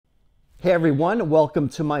Hey everyone, welcome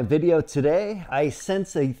to my video today. I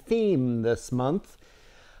sense a theme this month.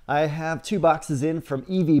 I have two boxes in from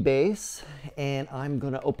EVbase and I'm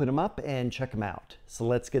going to open them up and check them out. So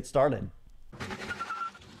let's get started.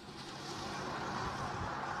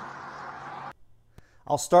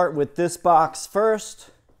 I'll start with this box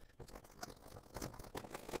first.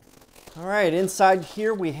 All right, inside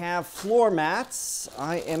here we have floor mats.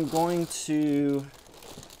 I am going to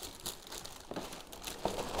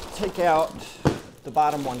take out the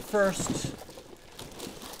bottom one first.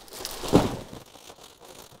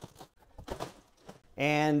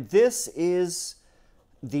 And this is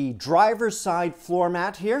the driver's side floor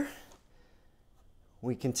mat here.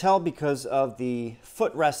 We can tell because of the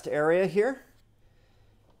footrest area here.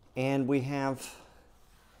 And we have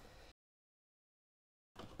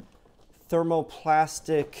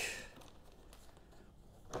thermoplastic,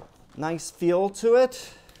 nice feel to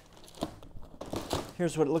it.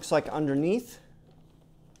 Here's what it looks like underneath.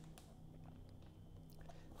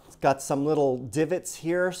 It's got some little divots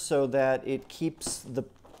here so that it keeps the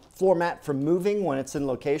floor mat from moving when it's in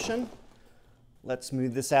location. Let's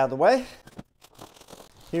move this out of the way.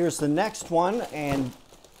 Here's the next one, and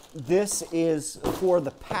this is for the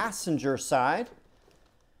passenger side.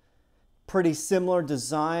 Pretty similar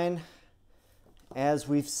design as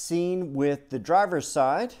we've seen with the driver's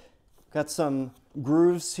side. Got some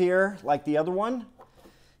grooves here like the other one.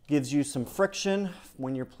 Gives you some friction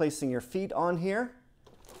when you're placing your feet on here.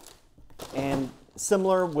 And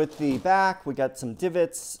similar with the back, we got some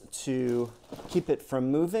divots to keep it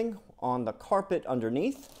from moving on the carpet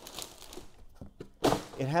underneath.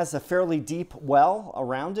 It has a fairly deep well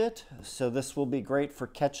around it, so this will be great for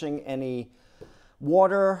catching any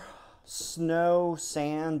water, snow,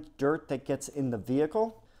 sand, dirt that gets in the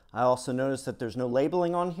vehicle. I also noticed that there's no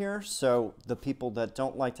labeling on here, so the people that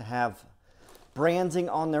don't like to have branding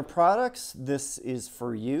on their products, this is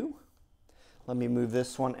for you. Let me move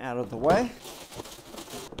this one out of the way.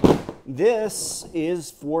 This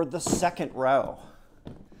is for the second row.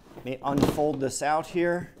 Let me unfold this out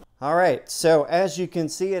here. All right, so as you can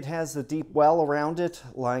see, it has a deep well around it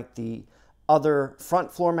like the other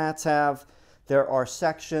front floor mats have. There are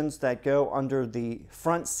sections that go under the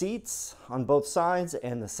front seats on both sides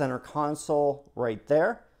and the center console right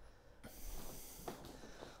there.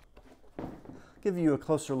 Give you a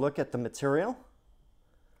closer look at the material.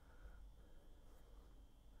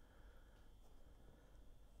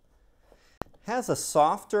 Has a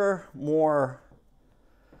softer, more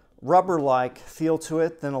rubber-like feel to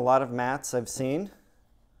it than a lot of mats I've seen.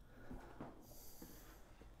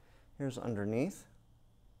 Here's underneath.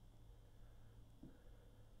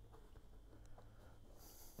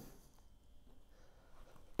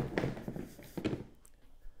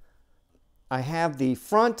 I have the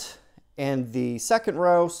front and the second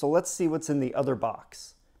row, so let's see what's in the other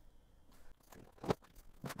box.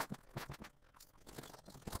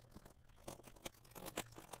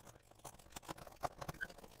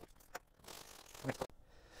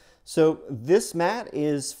 So this mat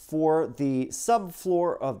is for the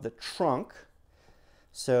subfloor of the trunk.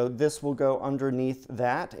 So this will go underneath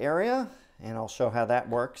that area, and I'll show how that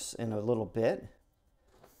works in a little bit.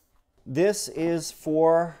 This is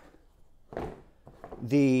for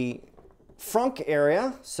the frunk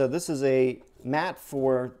area. So this is a mat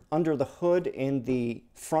for under the hood in the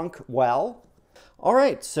frunk well. All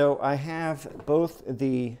right, so I have both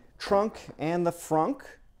the trunk and the frunk.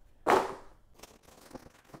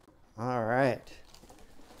 All right,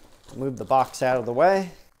 move the box out of the way.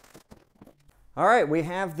 All right, we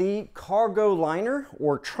have the cargo liner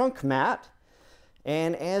or trunk mat.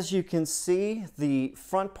 And as you can see, the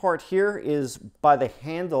front part here is by the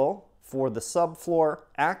handle for the subfloor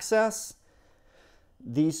access.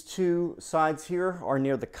 These two sides here are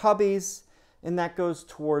near the cubbies, and that goes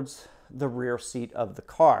towards the rear seat of the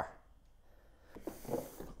car.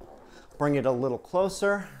 Bring it a little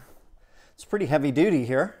closer. It's pretty heavy duty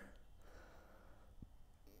here.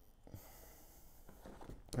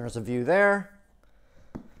 There's a view there.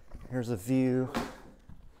 Here's a view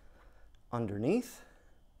underneath.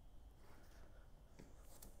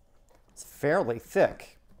 It's fairly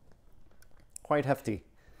thick, quite hefty.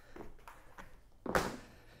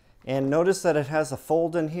 And notice that it has a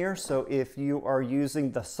fold in here, so if you are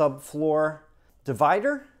using the subfloor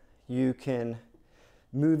divider, you can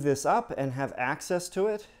move this up and have access to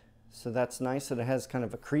it. So that's nice that it has kind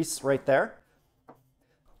of a crease right there.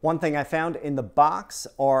 One thing I found in the box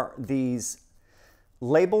are these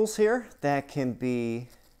labels here that can be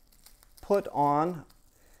put on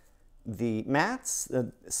the mats,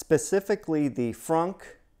 specifically the Frunk,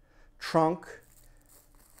 Trunk,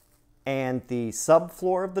 and the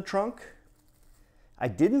subfloor of the trunk. I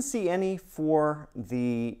didn't see any for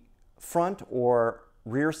the front or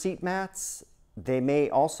rear seat mats. They may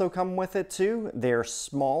also come with it too. They're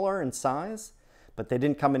smaller in size, but they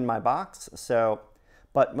didn't come in my box.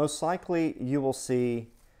 But most likely you will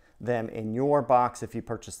see them in your box if you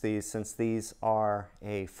purchase these, since these are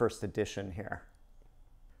a first edition here.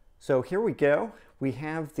 So here we go. We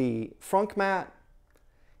have the frunk mat,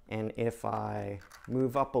 and if I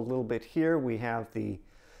move up a little bit here, we have the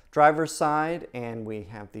driver's side and we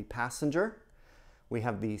have the passenger. We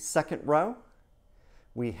have the second row.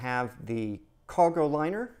 We have the cargo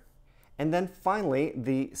liner, and then finally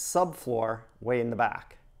the subfloor way in the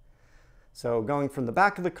back. So going from the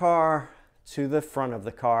back of the car to the front of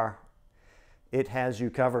the car, it has you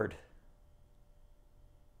covered.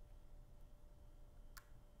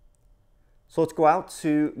 So let's go out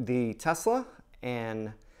to the Tesla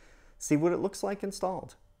and see what it looks like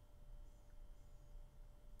installed.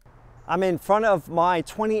 I'm in front of my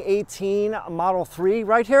 2018 Model 3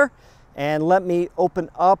 right here, and let me open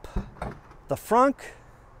up the frunk.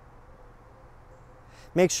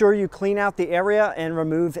 Make sure you clean out the area and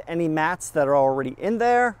remove any mats that are already in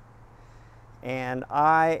there. And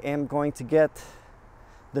I am going to get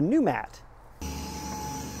the new mat.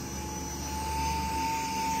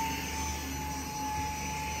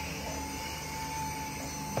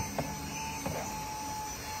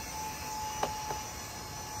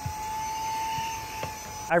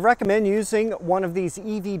 I recommend using one of these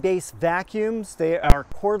EVbase vacuums. They are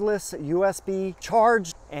cordless, USB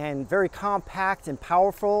charged, and very compact and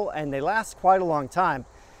powerful, and they last quite a long time.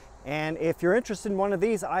 And if you're interested in one of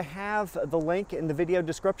these, I have the link in the video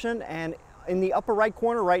description, and in the upper right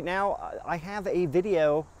corner right now, I have a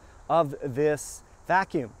video of this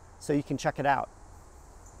vacuum, so you can check it out.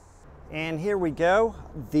 And here we go.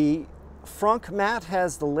 The frunk mat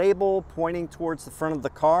has the label pointing towards the front of the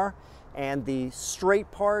car, and the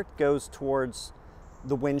straight part goes towards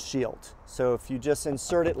the windshield. So if you just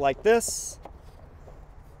insert it like this,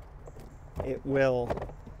 it will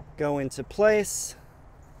go into place.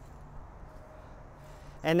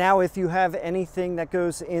 And now if you have anything that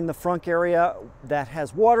goes in the frunk area that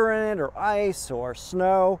has water in it, or ice or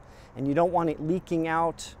snow, and you don't want it leaking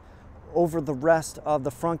out over the rest of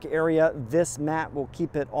the frunk area, this mat will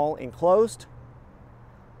keep it all enclosed.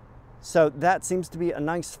 So that seems to be a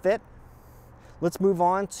nice fit. Let's move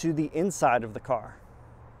on to the inside of the car.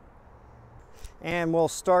 And we'll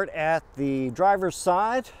start at the driver's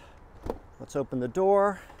side. Let's open the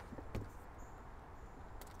door.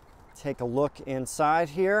 Take a look inside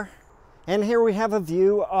here. And here we have a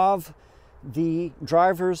view of the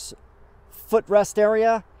driver's footrest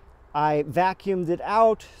area. I vacuumed it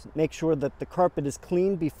out. Make sure that the carpet is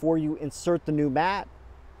clean before you insert the new mat.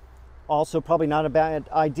 Also, probably not a bad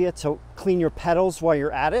idea to clean your pedals while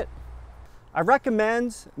you're at it. I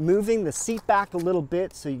recommend moving the seat back a little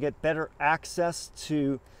bit so you get better access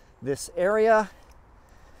to this area.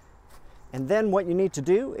 And then what you need to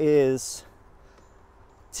do is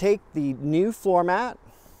take the new floor mat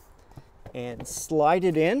and slide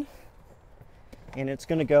it in, and it's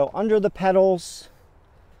going to go under the pedals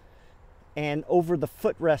and over the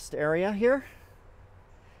footrest area here.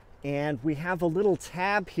 And we have a little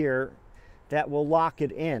tab here that will lock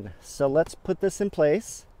it in. So let's put this in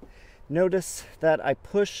place. Notice that I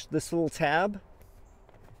push this little tab,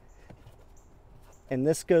 and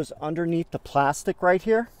this goes underneath the plastic right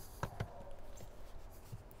here.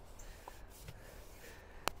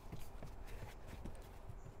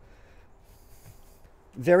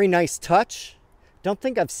 Very nice touch. Don't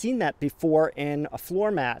think I've seen that before in a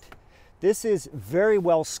floor mat. This is very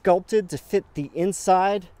well sculpted to fit the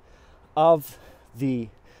inside of the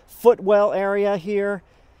footwell area here,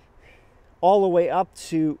 all the way up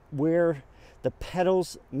to where the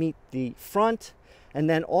pedals meet the front, and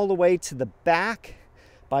then all the way to the back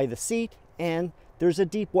by the seat. And there's a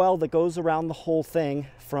deep well that goes around the whole thing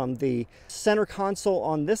from the center console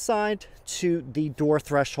on this side to the door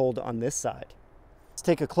threshold on this side. Let's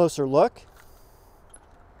take a closer look.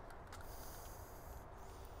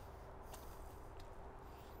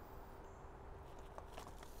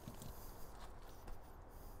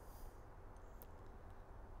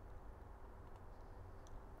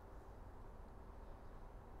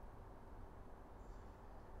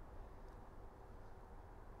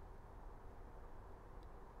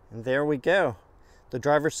 And there we go. The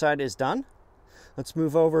driver's side is done. Let's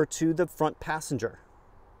move over to the front passenger.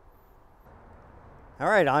 All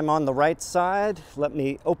right, I'm on the right side. Let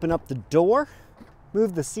me open up the door,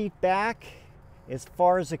 move the seat back as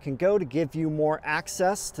far as it can go to give you more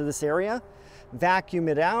access to this area. Vacuum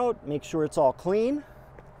it out, make sure it's all clean.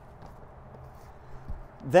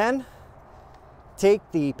 Then take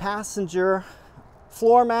the passenger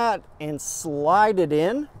floor mat and slide it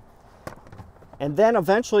in. And then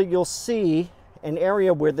eventually you'll see an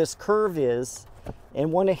area where this curve is.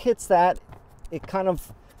 And when it hits that, it kind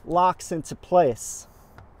of locks into place.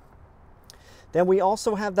 Then we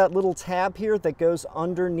also have that little tab here that goes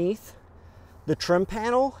underneath the trim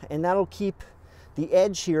panel, and that'll keep the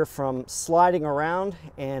edge here from sliding around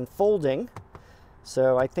and folding.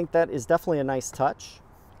 So I think that is definitely a nice touch.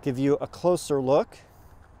 Give you a closer look.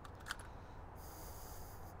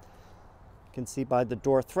 You can see by the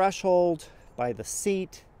door threshold, by the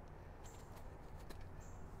seat,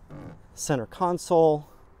 center console,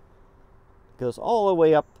 goes all the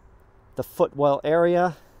way up the footwell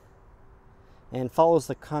area and follows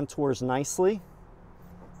the contours nicely.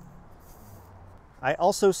 I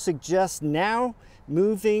also suggest now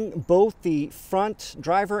moving both the front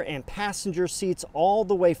driver and passenger seats all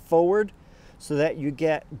the way forward so that you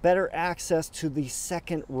get better access to the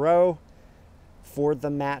second row for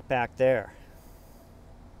the mat back there.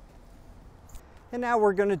 And now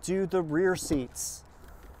we're going to do the rear seats.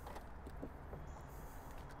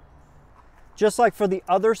 Just like for the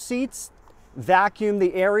other seats, vacuum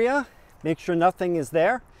the area, make sure nothing is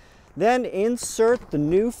there. Then insert the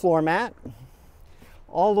new floor mat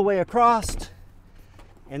all the way across,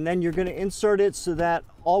 and then you're going to insert it so that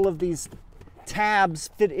all of these tabs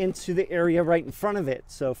fit into the area right in front of it.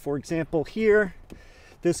 So for example here,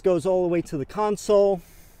 this goes all the way to the console,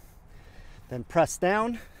 then press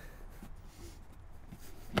down.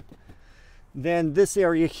 Then this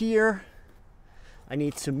area here, I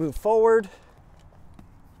need to move forward.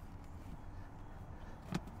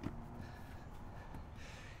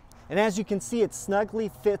 And as you can see, it snugly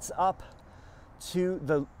fits up to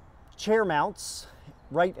the chair mounts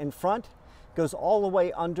right in front, goes all the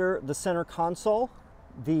way under the center console.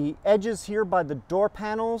 The edges here by the door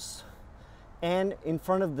panels and in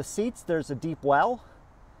front of the seats, there's a deep well.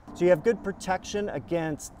 So you have good protection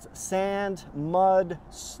against sand, mud,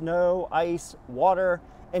 snow, ice, water,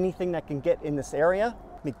 anything that can get in this area.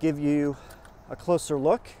 Let me give you a closer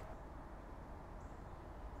look.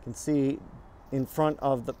 You can see in front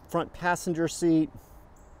of the front passenger seat,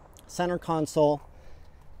 center console,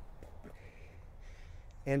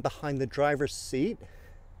 and behind the driver's seat.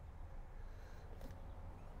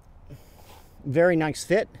 Very nice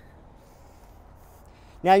fit.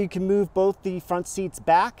 Now you can move both the front seats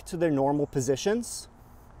back to their normal positions.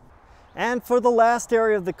 And for the last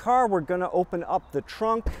area of the car, we're going to open up the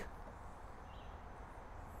trunk.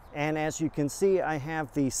 And as you can see, I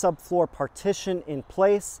have the subfloor partition in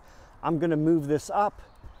place. I'm going to move this up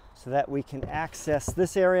so that we can access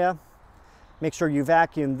this area. Make sure you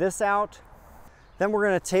vacuum this out. Then we're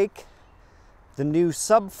going to take the new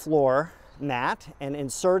subfloor mat and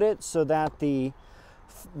insert it so that the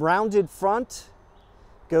rounded front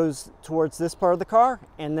goes towards this part of the car,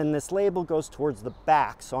 and then this label goes towards the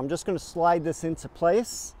back. So I'm just going to slide this into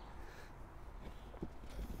place.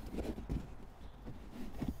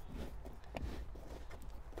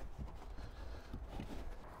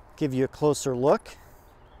 Give you a closer look.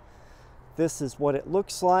 This is what it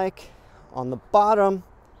looks like. On the bottom,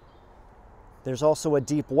 there's also a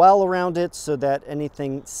deep well around it so that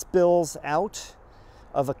anything spills out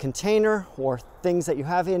of a container or things that you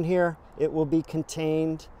have in here, it will be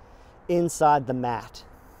contained inside the mat.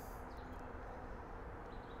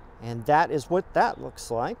 And that is what that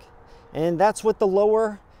looks like. And that's what the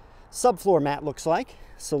lower subfloor mat looks like.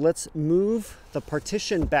 So let's move the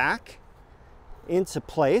partition back into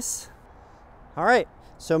place. All right,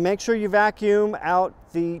 so make sure you vacuum out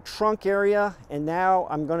the trunk area. And now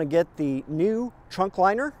I'm going to get the new trunk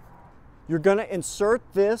liner. You're going to insert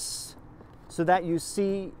this so that you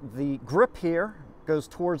see the grip here goes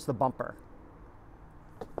towards the bumper.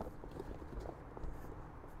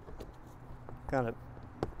 Kind of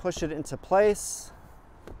push it into place.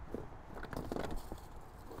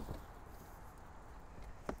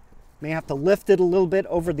 May have to lift it a little bit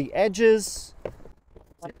over the edges.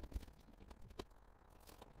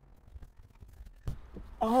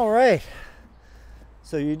 All right,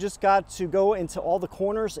 so you just got to go into all the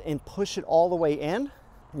corners and push it all the way in.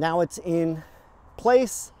 Now it's in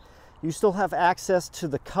place. You still have access to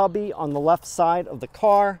the cubby on the left side of the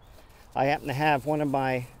car. I happen to have one of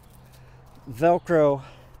my Velcro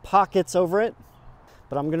pockets over it,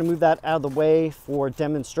 but I'm going to move that out of the way for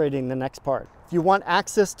demonstrating the next part. If you want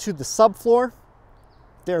access to the subfloor,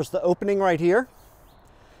 there's the opening right here.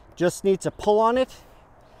 Just need to pull on it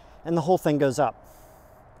and the whole thing goes up.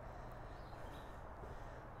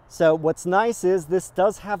 So what's nice is this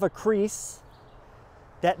does have a crease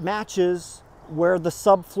that matches where the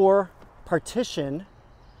subfloor partition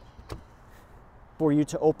for you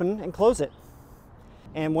to open and close it.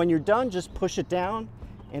 And when you're done, just push it down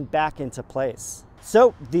and back into place.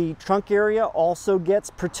 So the trunk area also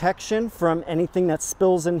gets protection from anything that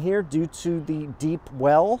spills in here due to the deep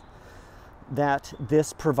well that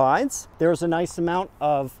this provides. There's a nice amount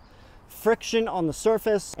of friction on the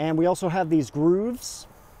surface, and we also have these grooves.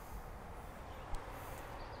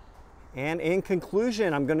 And in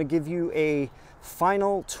conclusion, I'm going to give you a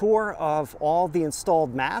final tour of all the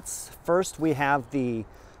installed mats. First, we have the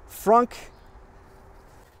Frunk.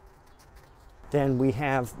 Then we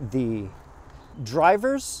have the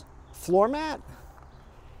driver's floor mat.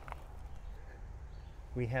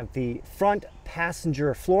 We have the front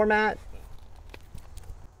passenger floor mat.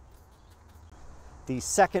 The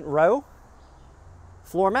second row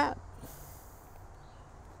floor mat.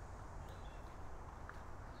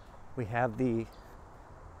 We have the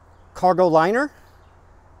cargo liner,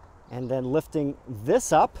 and then lifting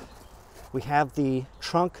this up, we have the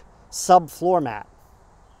trunk sub floor mat.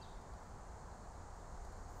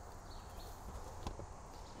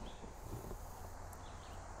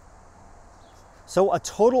 So a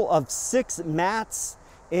total of 6 mats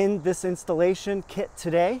in this installation kit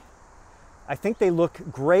today. I think they look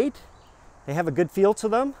great. They have a good feel to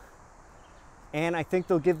them, and I think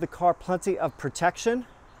they'll give the car plenty of protection.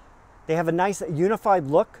 They have a nice unified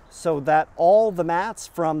look so that all the mats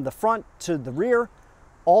from the front to the rear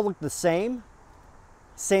all look the same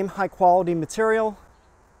high quality material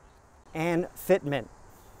and fitment.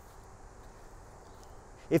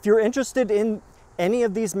 If you're interested in any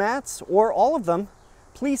of these mats or all of them,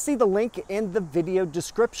 please see the link in the video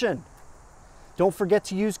description. Don't forget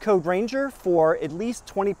to use code RANGER for at least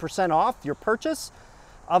 20% off your purchase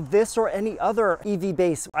of this or any other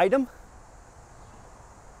EVbase item.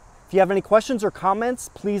 If you have any questions or comments,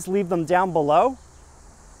 please leave them down below.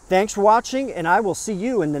 Thanks for watching, and I will see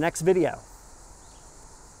you in the next video.